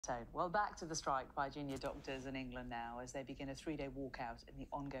Well, back to the strike by junior doctors in England now as they begin a three-day walkout in the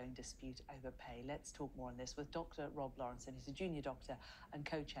ongoing dispute over pay. Let's talk more on this with Dr. Rob Laurenson. He's a junior doctor and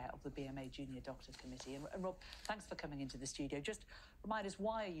co-chair of the BMA Junior Doctor Committee. And Rob, thanks for coming into the studio. Just remind us,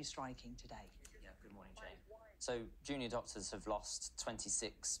 why are you striking today? Yeah, good morning, Jane. So junior doctors have lost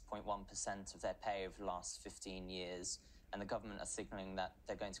 26.1% of their pay over the last 15 years, and the government are signalling that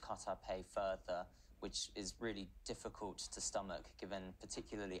they're going to cut our pay further, which is really difficult to stomach, given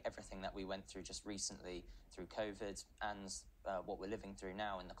particularly everything that we went through just recently through COVID and what we're living through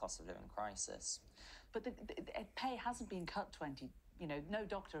now in the cost of living crisis. But the pay hasn't been cut 20. No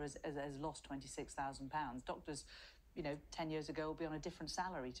doctor has lost £26,000. Doctors, 10 years ago will be on a different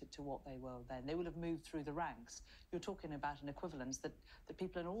salary to what they were then. They will have moved through the ranks. You're talking about an equivalence that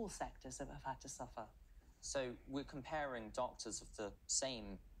people in all sectors have had to suffer. So we're comparing doctors of the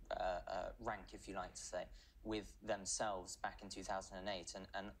same rank, if you like to say, with themselves back in 2008.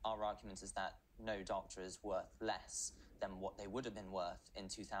 And our argument is that no doctor is worth less than what they would have been worth in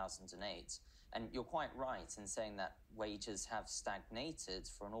 2008. And you're quite right in saying that wages have stagnated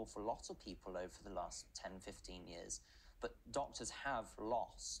for an awful lot of people over the last 10, 15 years. But doctors have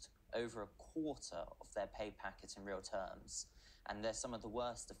lost over a quarter of their pay packet in real terms. And they're some of the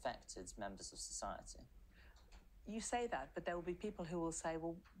worst affected members of society. You say that, but there will be people who will say,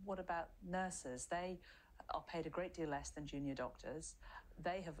 well, what about nurses? They are paid a great deal less than junior doctors.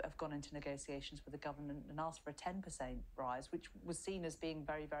 They have gone into negotiations with the government and asked for a 10% rise, which was seen as being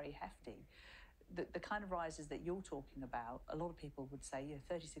very, very hefty. The kind of rises that you're talking about, a lot of people would say,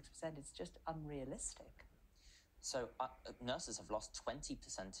 36%, it's just unrealistic. So nurses have lost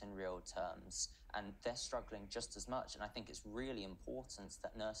 20% in real terms, and they're struggling just as much. And I think it's really important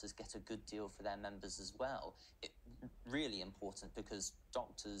that nurses get a good deal for their members as well. Really important, because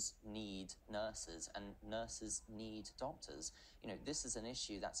doctors need nurses and nurses need doctors. This is an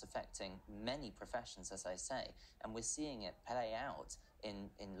issue that's affecting many professions, as I say, and we're seeing it play out in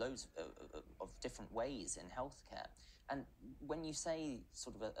loads of different ways in healthcare. And when you say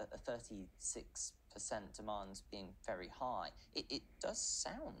sort of a 36% demand being very high, it does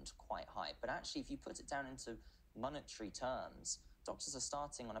sound quite high. But actually, if you put it down into monetary terms, doctors are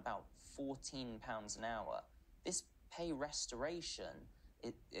starting on about £14 an hour. This pay restoration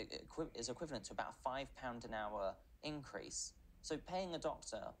is equivalent to about a £5 an hour increase. So paying a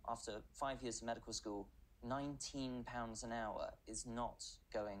doctor after 5 years of medical school £19 an hour is not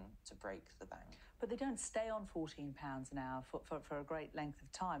going to break the bank. But they don't stay on £14 an hour for a great length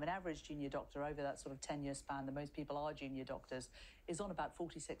of time. An average junior doctor over that sort of 10-year span that most people are junior doctors is on about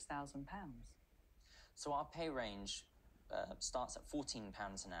 £46,000. So our pay range starts at £14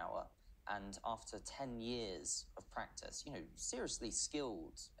 an hour, and after 10 years of practice, seriously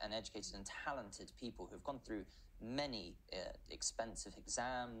skilled and educated and talented people who've gone through many expensive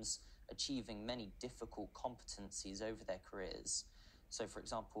exams, achieving many difficult competencies over their careers. So, for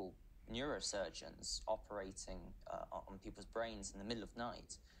example, neurosurgeons operating on people's brains in the middle of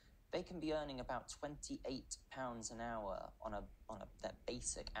night, they can be earning about £28 an hour on their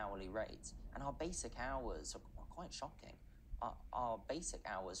basic hourly rate. And our basic hours are quite shocking. Our basic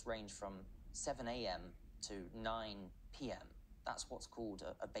hours range from 7 a.m. to 9 p.m. That's what's called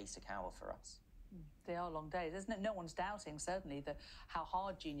a basic hour for us. They are long days, isn't it? No one's doubting, certainly, how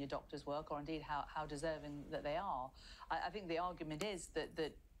hard junior doctors work, or indeed how deserving that they are. I think the argument is that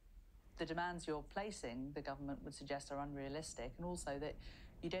the demands you're placing, the government would suggest, are unrealistic, and also that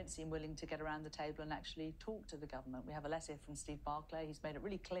you don't seem willing to get around the table and actually talk to the government. We have a letter from Steve Barclay. He's made it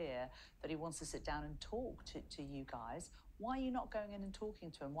really clear that he wants to sit down and talk to you guys. Why are you not going in and talking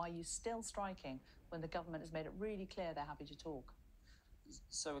to him? Why are you still striking when the government has made it really clear they're happy to talk?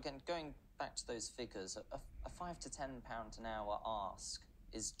 So again, going back to those figures, a £5 to £10 an hour ask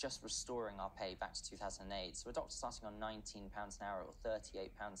is just restoring our pay back to 2008. So a doctor starting on £19 an hour or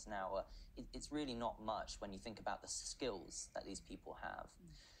 £38 an hour, it's really not much when you think about the skills that these people have.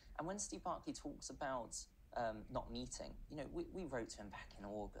 And when Steve Barclay talks about not meeting, we wrote to him back in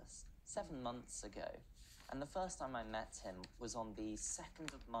August, 7 months ago. And the first time I met him was on the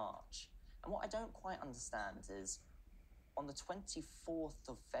 2nd of March. And what I don't quite understand is, on the 24th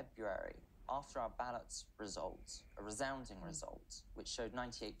of February, after our ballot result, a resounding result, which showed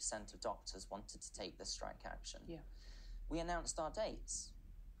 98% of doctors wanted to take this strike action, we announced our dates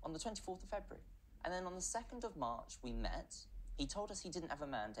on the 24th of February. And then on the 2nd of March, we met. He told us he didn't have a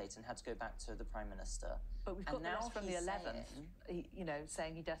mandate and had to go back to the Prime Minister. But we've got the list from the 11th,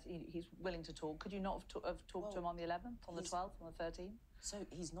 saying he's willing to talk. Could you not have talked to him on the 11th, on the 12th, on the 13th? So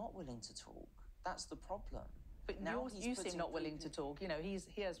he's not willing to talk. That's the problem. But you seem not willing to talk. You know,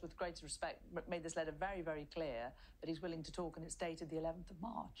 he has, with greatest respect, made this letter very, very clear that he's willing to talk, and it's dated the 11th of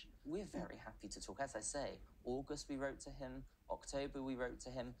March. We're very happy to talk. As I say, August we wrote to him, October we wrote to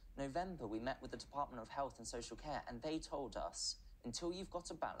him, November we met with the Department of Health and Social Care, and they told us, until you've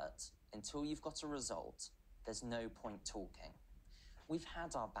got a ballot, until you've got a result, there's no point talking. We've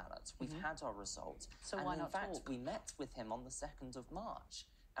had our ballot, we've had our result. So and why in not fact, talk? we met with him on the 2nd of March,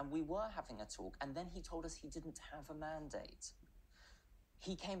 and we were having a talk, and then he told us he didn't have a mandate.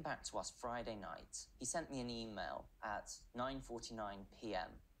 He came back to us Friday night. He sent me an email at 9:49 p.m.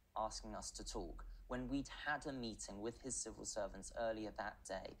 asking us to talk, when we'd had a meeting with his civil servants earlier that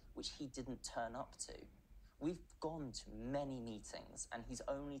day, which he didn't turn up to. We've gone to many meetings, and he's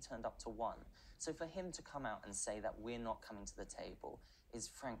only turned up to one. So for him to come out and say that we're not coming to the table is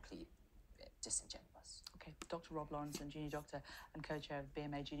frankly disingenuous. Okay, Dr. Rob Laurenson, Junior Doctor and Co-Chair of the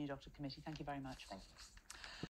BMA Junior Doctor Committee, thank you very much. Thank you.